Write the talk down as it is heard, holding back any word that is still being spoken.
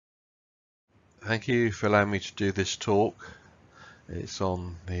Thank you for allowing me to do this talk. It's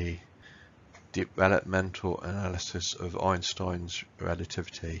on the developmental analysis of Einstein's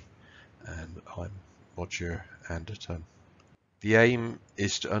relativity, and I'm Roger Anderton. The aim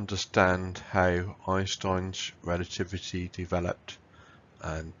is to understand how Einstein's relativity developed,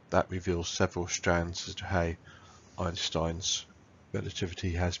 and that reveals several strands as to how Einstein's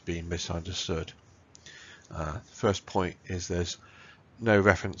relativity has been misunderstood. First point is there's no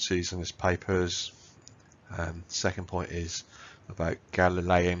references in his papers, and second point is about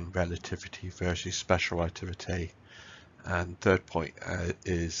Galilean relativity versus special relativity, and third point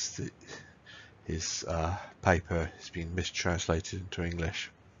is that his paper has been mistranslated into English,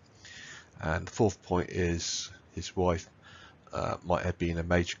 and the fourth point is his wife might have been a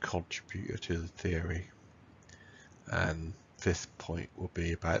major contributor to the theory, and fifth point will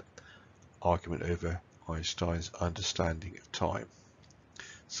be about argument over Einstein's understanding of time.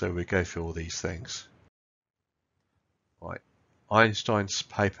 So we go through all these things. Right. Einstein's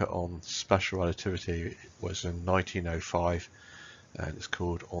paper on special relativity was in 1905, and it's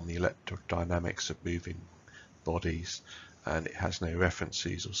called On the Electrodynamics of Moving Bodies, and it has no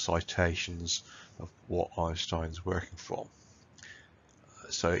references or citations of what Einstein's working from.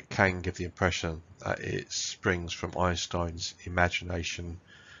 So it can give the impression that it springs from Einstein's imagination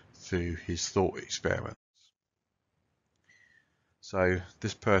through his thought experiments. So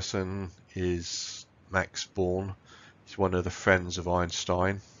this person is Max Born. He's one of the friends of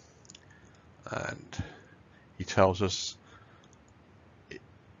Einstein, and he tells us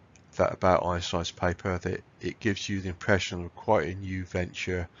that about Einstein's paper that it gives you the impression of quite a new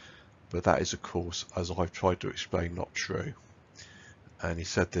venture, but that is of course, as I've tried to explain, not true. And he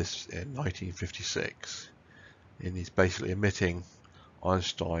said this in 1956, and he's basically admitting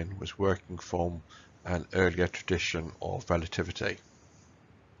Einstein was working from an earlier tradition of relativity.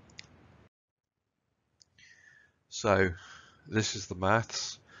 So this is the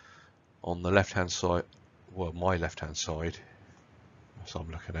maths. On the left hand side, well, my left hand side, so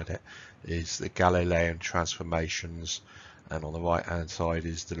I'm looking at it, is the Galilean transformations, and on the right hand side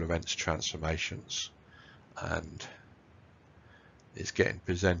is the Lorentz transformations, and it's getting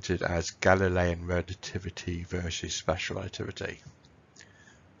presented as Galilean relativity versus special relativity.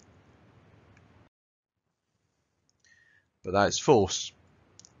 But that is false.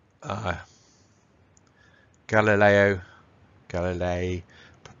 Galilei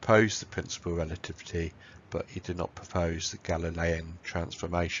proposed the principle of relativity, but he did not propose the Galilean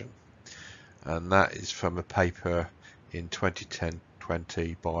transformation. And that is from a paper in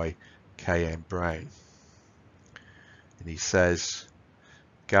 2010-20 by K.M. Brown. And he says,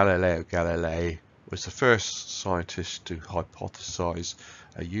 Galileo Galilei was the first scientist to hypothesize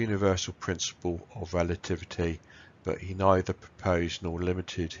a universal principle of relativity, but he neither proposed nor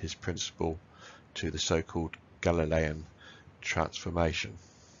limited his principle to the so-called Galilean transformation.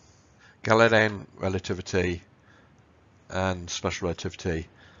 Galilean relativity and special relativity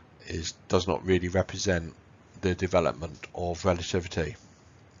does not really represent the development of relativity,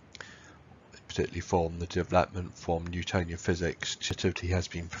 particularly from the development from Newtonian physics. Relativity has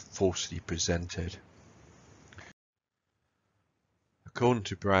been falsely presented. According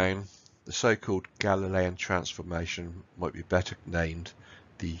to Brown, the so-called Galilean transformation might be better named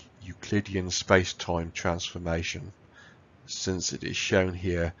the Euclidean space-time transformation, since it is shown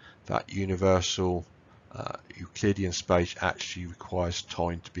here that universal Euclidean space actually requires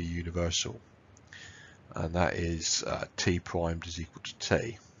time to be universal, and that is t primed is equal to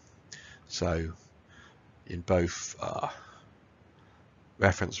t. So in both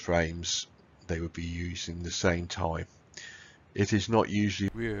reference frames they would be using the same time. It is not usually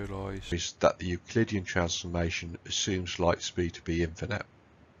realized that the Euclidean transformation assumes light speed to be infinite.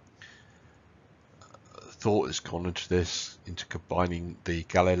 Thought has gone into this, into combining the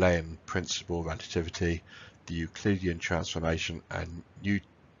Galilean principle of relativity, the Euclidean transformation, and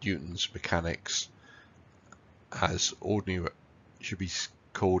Newton's mechanics as should be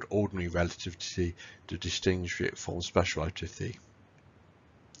called ordinary relativity to distinguish it from special relativity.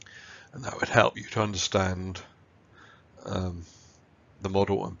 And that would help you to understand the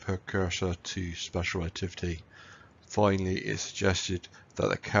model and precursor to special relativity. Finally, it is suggested that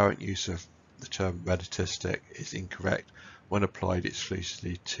the current use of the term relativistic is incorrect when applied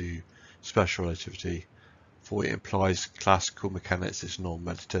exclusively to special relativity, for it implies classical mechanics is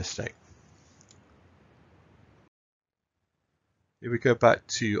non-relativistic. If we go back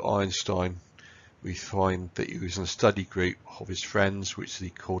to Einstein, we find that he was in a study group of his friends, which he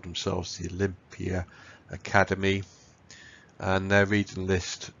called themselves the Olympia Academy, and their reading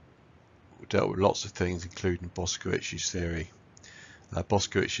list dealt with lots of things, including Boskowicz's theory.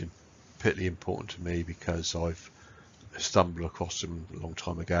 Boskowicz particularly important to me because I've stumbled across him a long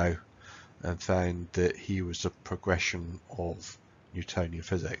time ago and found that he was a progression of Newtonian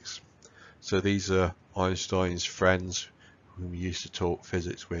physics. So these are Einstein's friends whom he used to talk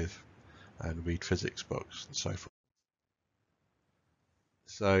physics with and read physics books and so forth.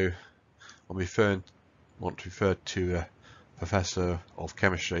 So I want to refer to a professor of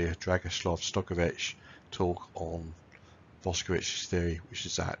chemistry, Dragoslav Stokovich, talk on Boskovich's theory, which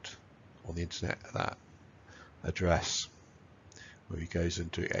is on the internet at that address, where he goes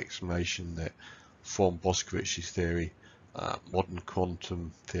into explanation that from Boskovich's theory, modern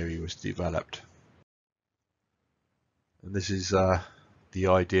quantum theory was developed. And this is the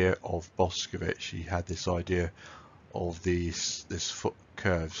idea of Boskovich. He had this idea of this foot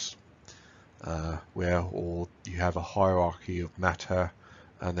curves, where you have a hierarchy of matter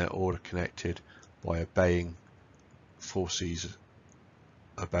and they're all connected by obeying forces,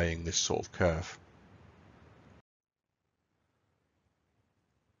 obeying this sort of curve.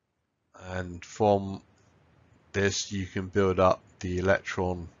 And from this you can build up the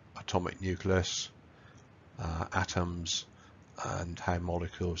electron atomic nucleus, atoms, and how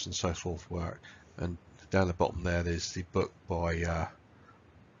molecules and so forth work. And down the bottom there's the book by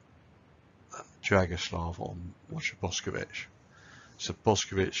Dragoslav on Roger Boskovich. So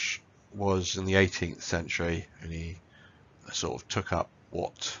Boskovich was in the 18th century, and he sort of took up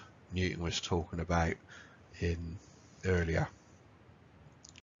what Newton was talking about in earlier.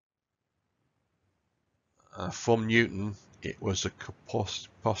 From Newton, it was a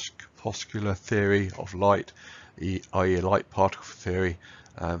corpuscular theory of light, i.e. light particle theory,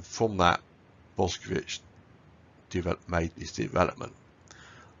 and from that Boskovich made his development.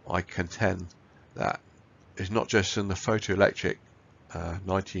 I contend that it's not just in the photoelectric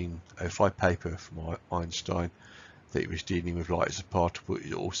 1905 paper from Einstein that he was dealing with light as a particle, but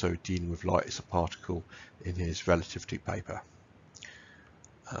he's also dealing with light as a particle in his relativity paper.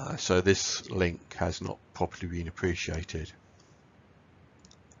 So this link has not properly been appreciated.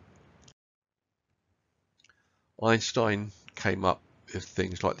 Einstein came up with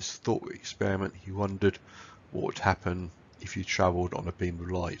things like this thought experiment. He wondered what would happen if you travelled on a beam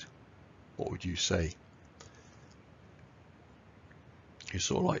of light. What would you see? You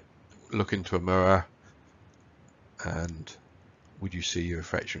sort of like look into a mirror, and would you see your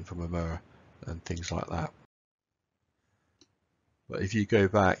reflection from a mirror and things like that. But if you go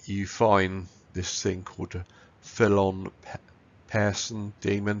back, you find this thing called a Phelon-Pearson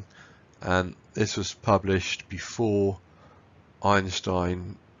demon, and this was published before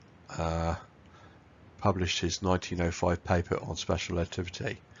Einstein published his 1905 paper on special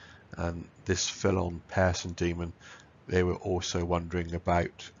relativity. And this Phelon-Pearson demon, they were also wondering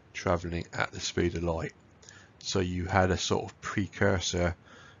about travelling at the speed of light. So you had a sort of precursor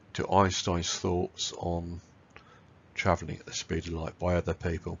to Einstein's thoughts on travelling at the speed of light by other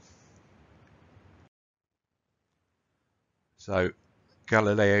people. So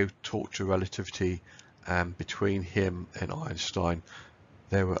Galileo talked to relativity, and between him and Einstein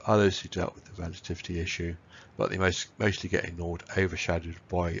there were others who dealt with the relativity issue, but they mostly get ignored, overshadowed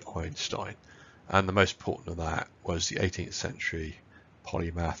by Einstein. And the most important of that was the 18th century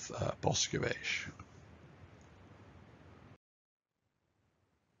polymath Boskovich.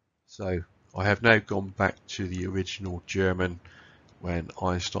 So I have now gone back to the original German when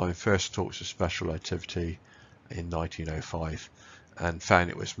Einstein first talked of special relativity in 1905 and found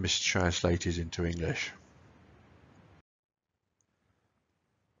it was mistranslated into English.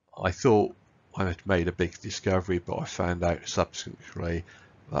 I thought I had made a big discovery, but I found out subsequently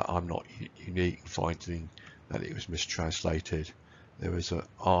that I'm not unique in finding that it was mistranslated. There was an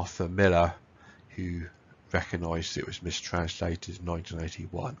Arthur Miller who recognised it was mistranslated in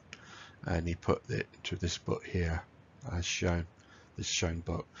 1981, and he put it into this book here as shown, this shown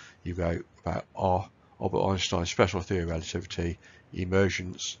book. He wrote about Albert Einstein's special theory of relativity,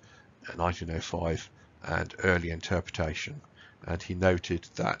 emergence in 1905, and early interpretation. And he noted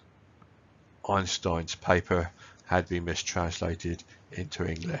that Einstein's paper had been mistranslated into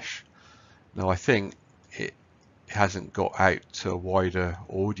English. Now I think it hasn't got out to a wider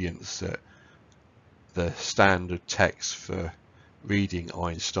audience that the standard text for reading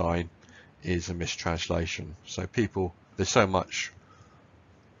Einstein is a mistranslation. So people, there's lots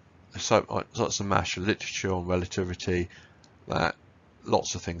of mass literature on relativity that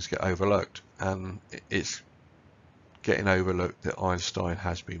lots of things get overlooked, and it's getting overlooked that Einstein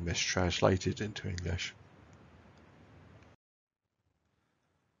has been mistranslated into English.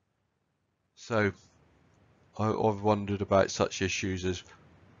 So I've wondered about such issues as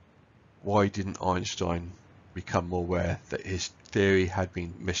why didn't Einstein become more aware that his theory had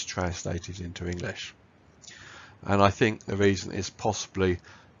been mistranslated into English. And I think the reason is possibly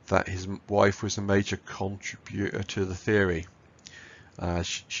that his wife was a major contributor to the theory.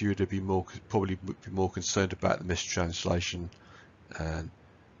 She would have been probably be more concerned about the mistranslation, and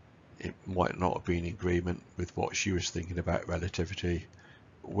it might not have been in agreement with what she was thinking about relativity.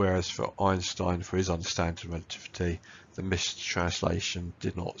 Whereas for Einstein, for his understanding of relativity, the mistranslation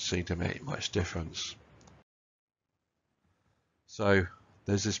did not seem to make much difference. So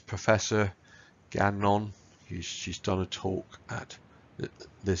there's this Professor Gannon. She's done a talk at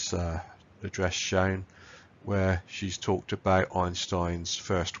this address shown, where she's talked about Einstein's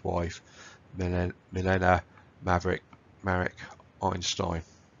first wife, Milena Maverick Einstein.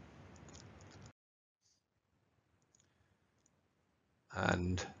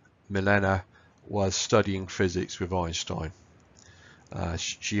 And Milena was studying physics with Einstein.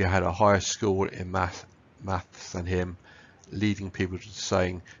 She had a higher score in maths than him, leading people to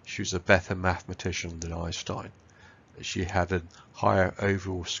saying she was a better mathematician than Einstein. She had a higher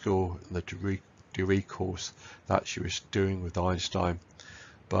overall score in the degree course that she was doing with Einstein,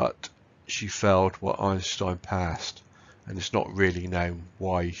 but she failed what Einstein passed, and it's not really known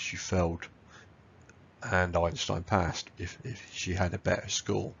why she failed and Einstein passed if she had a better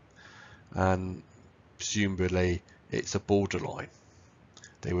score. And presumably it's a borderline.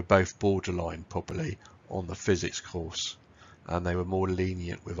 They were both borderline probably on the physics course, and they were more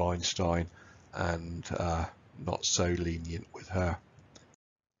lenient with Einstein and not so lenient with her.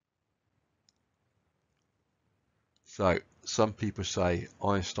 So some people say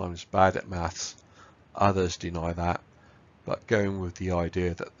Einstein was bad at maths, others deny that, but going with the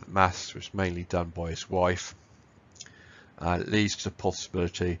idea that the maths was mainly done by his wife leads to the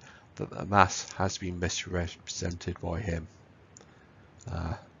possibility that the maths has been misrepresented by him.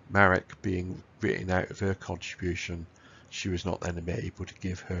 Marek being written out of her contribution, she was not then able to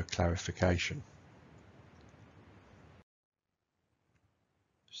give her clarification.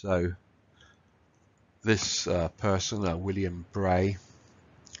 So this person, William Bray,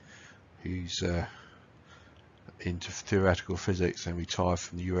 who's into theoretical physics and retired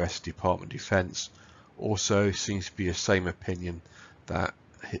from the US Department of Defense, also seems to be the same opinion that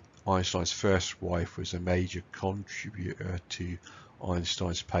Einstein's first wife was a major contributor to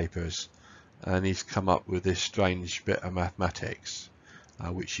Einstein's papers, and he's come up with this strange bit of mathematics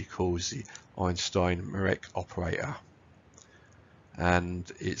which he calls the Einstein-Marek operator.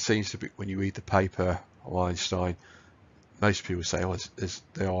 And it seems to be, when you read the paper of Einstein, most people say, oh,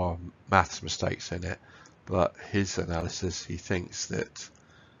 there are maths mistakes in it, but his analysis, he thinks that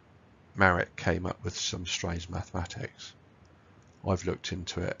Marek came up with some strange mathematics. I've looked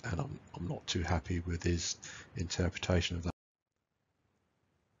into it and I'm not too happy with his interpretation of that.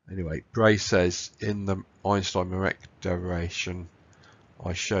 Anyway, Bray says in the Einstein-Marek derivation,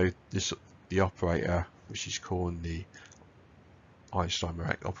 I showed the operator, which is called the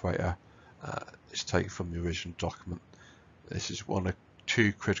Einstein-Marek operator. It's taken from the original document. This is one of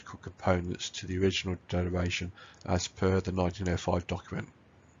two critical components to the original derivation as per the 1905 document,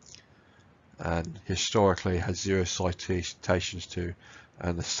 and historically has zero citations to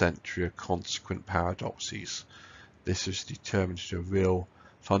and the century of consequent paradoxes. This is determined to a real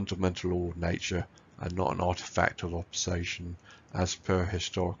fundamental law of nature and not an artifact of observation as per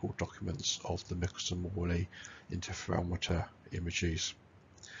historical documents of the Michelson-Morley interferometer images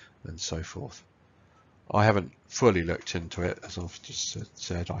and so forth. I haven't fully looked into it, as I've just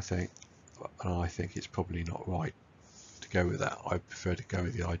said, I think, and I think it's probably not right to go with that. I prefer to go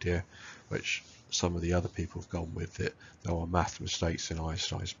with the idea which some of the other people have gone with, that there are math mistakes in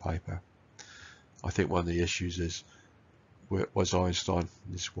Einstein's paper. I think one of the issues is, was Einstein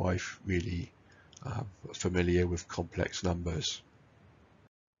and his wife really familiar with complex numbers?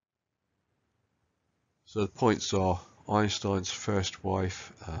 So the points are, Einstein's first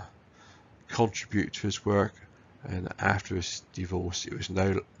wife contributed to his work, and after his divorce it was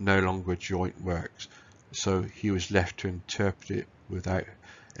no longer joint work, so he was left to interpret it without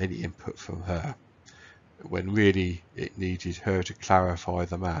any input from her, when really it needed her to clarify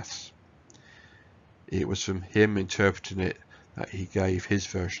the maths. It was from him interpreting it that he gave his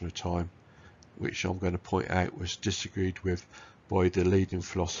version of time, which I'm going to point out was disagreed with by the leading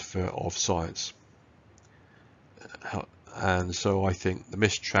philosopher of science. And so I think the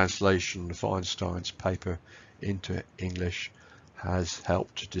mistranslation of Einstein's paper into English has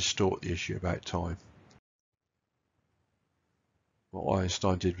helped to distort the issue about time. What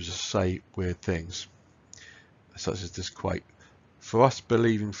Einstein did was to say weird things, such as this quote: "For us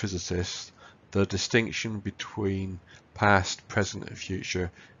believing physicists, the distinction between past, present and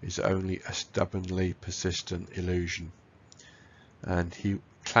future is only a stubbornly persistent illusion." and he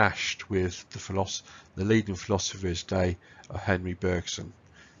clashed with the leading philosopher of his day, Henry Bergson,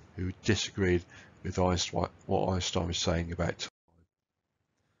 who disagreed with what Einstein was saying about time.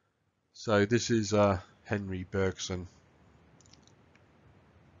 So this is Henry Bergson.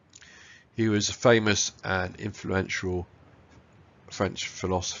 He was a famous and influential French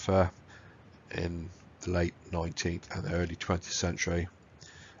philosopher in the late 19th and early 20th century,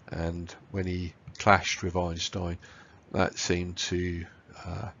 and when he clashed with Einstein, that seemed to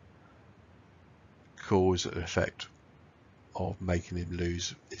cause an effect of making him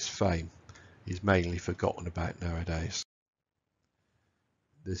lose his fame. He's mainly forgotten about nowadays.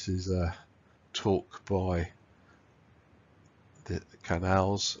 This is a talk by the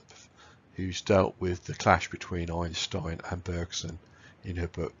Canals, who's dealt with the clash between Einstein and Bergson in her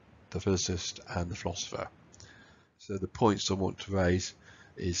book The Physicist and the Philosopher. So the points I want to raise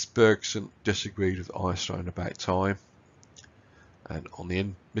is Bergson disagreed with Einstein about time, and on the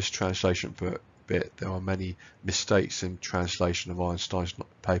mistranslation bit, there are many mistakes in translation of Einstein's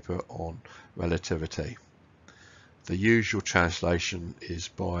paper on relativity. The usual translation is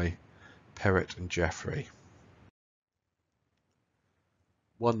by Perrett and Jeffrey.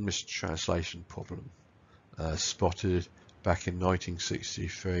 One mistranslation problem spotted back in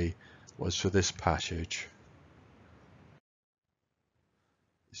 1963 was for this passage.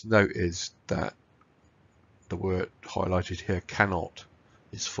 Its note is that the word highlighted here, cannot,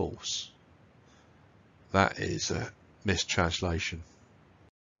 is false. That is a mistranslation.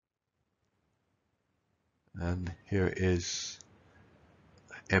 And here it is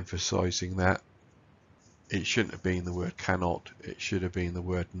emphasizing that it shouldn't have been the word cannot, it should have been the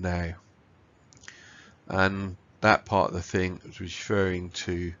word now. And that part of the thing was referring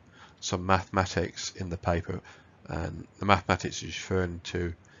to some mathematics in the paper, and the mathematics it's referring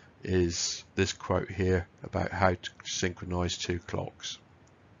to is this quote here about how to synchronize two clocks.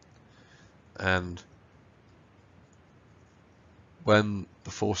 And when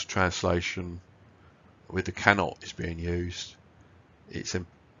the forced translation with the cannot is being used, it's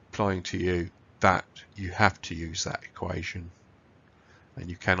implying to you that you have to use that equation and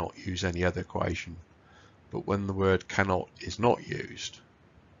you cannot use any other equation. But when the word cannot is not used,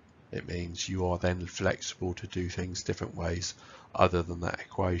 it means you are then flexible to do things different ways other than that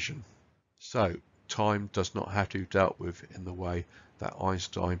equation. So time does not have to be dealt with in the way that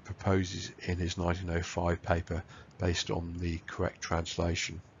Einstein proposes in his 1905 paper based on the correct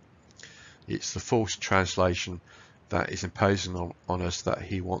translation. It's the false translation that is imposing on us that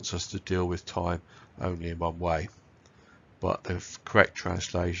he wants us to deal with time only in one way. But the correct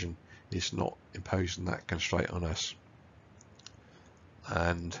translation is not imposing that constraint on us.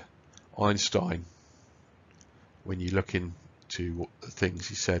 And Einstein, when you look into what the things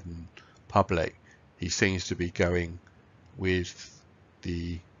he said in public, he seems to be going with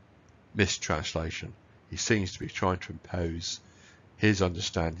the mistranslation. He seems to be trying to impose his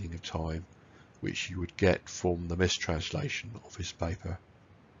understanding of time, which you would get from the mistranslation of his paper.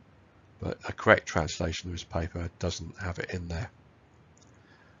 But a correct translation of his paper doesn't have it in there.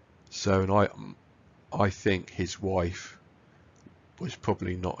 So, and I think his wife was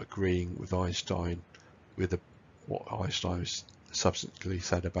probably not agreeing with Einstein with what Einstein subsequently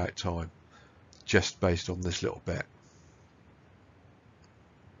said about time, just based on this little bit.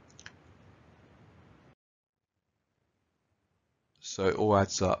 So it all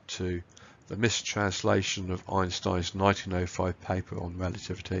adds up to the mistranslation of Einstein's 1905 paper on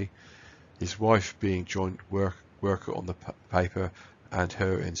relativity, his wife being joint worker on the paper and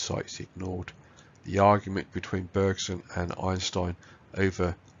her insights ignored, the argument between Bergson and Einstein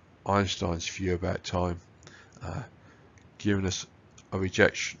over Einstein's view about time, giving us a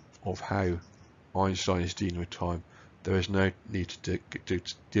rejection of how Einstein is dealing with time. There is no need to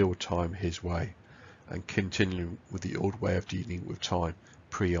deal with time his way, and continuing with the old way of dealing with time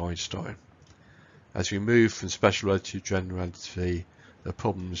pre-Einstein. As we move from special relativity to general relativity, the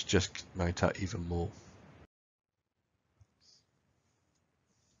problems just mount out even more.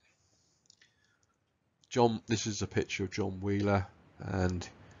 This is a picture of John Wheeler, and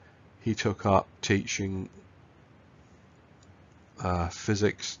he took up teaching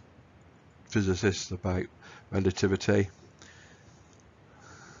physicists about relativity.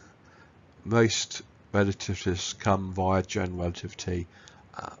 Most relativists come via general relativity.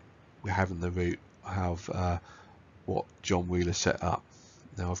 We're having the route of what John Wheeler set up.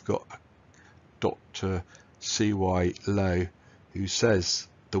 Now I've got Dr. C.Y. Lowe, who says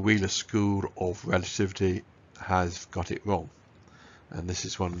the Wheeler School of Relativity has got it wrong, and this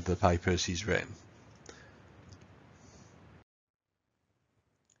is one of the papers he's written.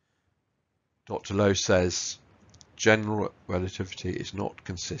 Dr. Lowe says general relativity is not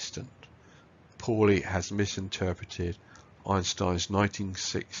consistent. Pauli has misinterpreted Einstein's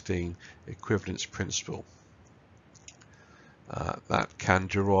 1916 equivalence principle that can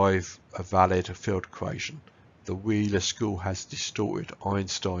derive a valid field equation. The Wheeler school has distorted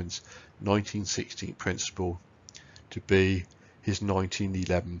Einstein's 1916 principle to be his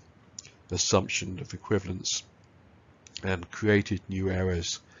 1911 assumption of equivalence and created new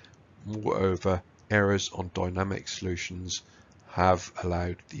errors. Moreover, errors on dynamic solutions have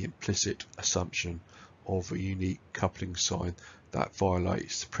allowed the implicit assumption of a unique coupling sign that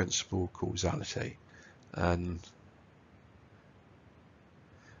violates the principle of causality. And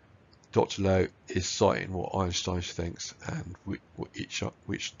Dr. Lowe is citing what Einstein thinks, and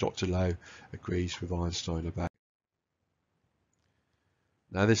which Dr. Lowe agrees with Einstein about.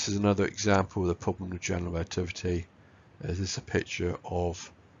 Now this is another example of the problem of general relativity. This is a picture of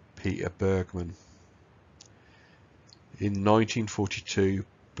Peter Bergman. In 1942,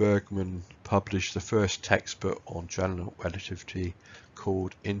 Bergman published the first textbook on general relativity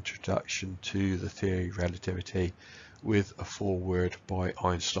called Introduction to the Theory of Relativity, with a foreword by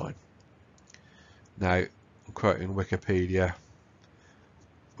Einstein. Now, I'm quoting Wikipedia,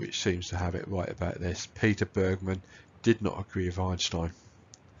 which seems to have it right about this. Peter Bergman did not agree with Einstein,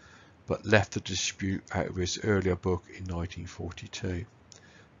 but left the dispute out of his earlier book in 1942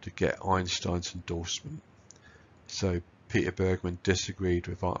 to get Einstein's endorsement. So Peter Bergman disagreed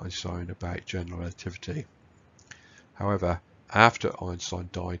with Einstein about general relativity. However, after Einstein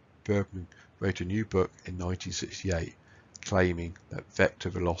died, Bergman wrote a new book in 1968 claiming that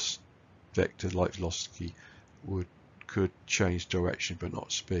vector-like velocity could change direction but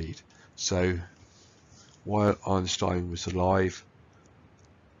not speed. So while Einstein was alive,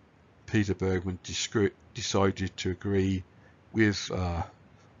 Peter Bergman decided to agree with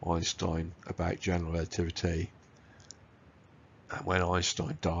Einstein about general relativity, and when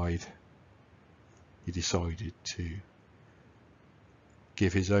Einstein died, he decided to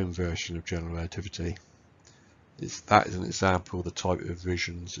give his own version of general relativity. That is an example of the type of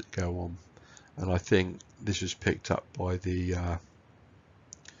visions that go on, and I think this was picked up by the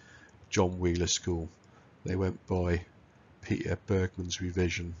John Wheeler School. They went by Peter Bergman's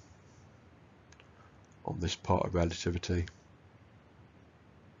revision on this part of relativity.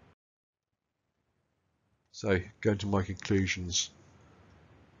 So going to my conclusions,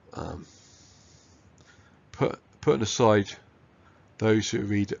 putting aside those who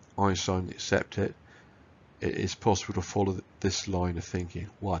read Einstein and accept it, it is possible to follow this line of thinking.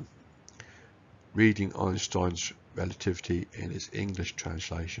 1. Reading Einstein's relativity in its English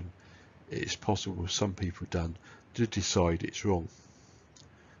translation, it is possible some people have done to decide it's wrong.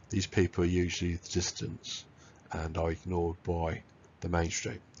 These people are usually the dissidents and are ignored by the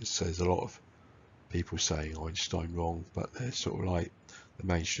mainstream. So there's a lot of people saying Einstein wrong, but they're sort of like the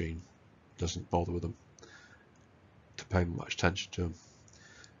mainstream doesn't bother with them to pay much attention to them.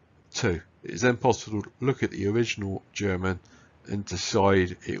 2. It is then possible to look at the original German and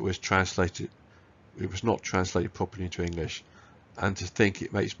decide it was not translated properly into English, and to think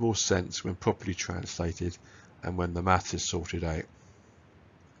it makes more sense when properly translated and when the math is sorted out.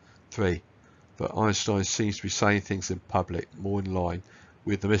 3. But Einstein seems to be saying things in public more in line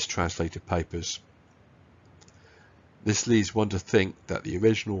with the mistranslated papers. This leads one to think that the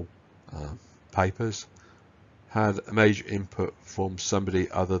original papers had a major input from somebody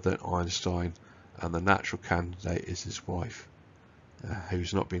other than Einstein, and the natural candidate is his wife,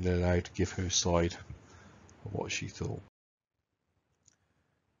 who's not been allowed to give her side of what she thought.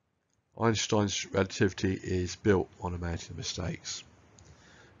 Einstein's relativity is built on a mountain of mistakes.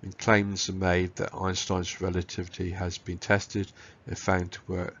 When claims are made that Einstein's relativity has been tested and found to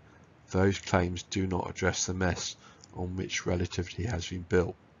work, those claims do not address the mess on which relativity has been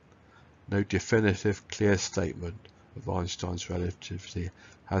built. No definitive, clear statement of Einstein's relativity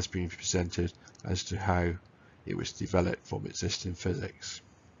has been presented as to how it was developed from existing physics.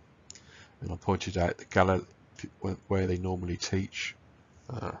 And I pointed out that where they normally teach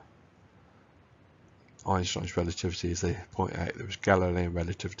Einstein's relativity, is they point out there was Galilean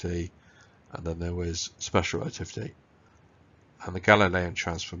relativity and then there was special relativity, and the Galilean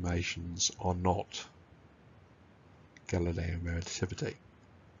transformations are not Galilean relativity.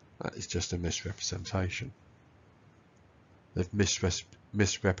 That is just a misrepresentation. They've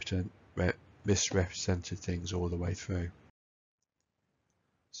misrepresented things all the way through.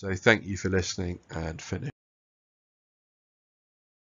 So thank you for listening, and finish.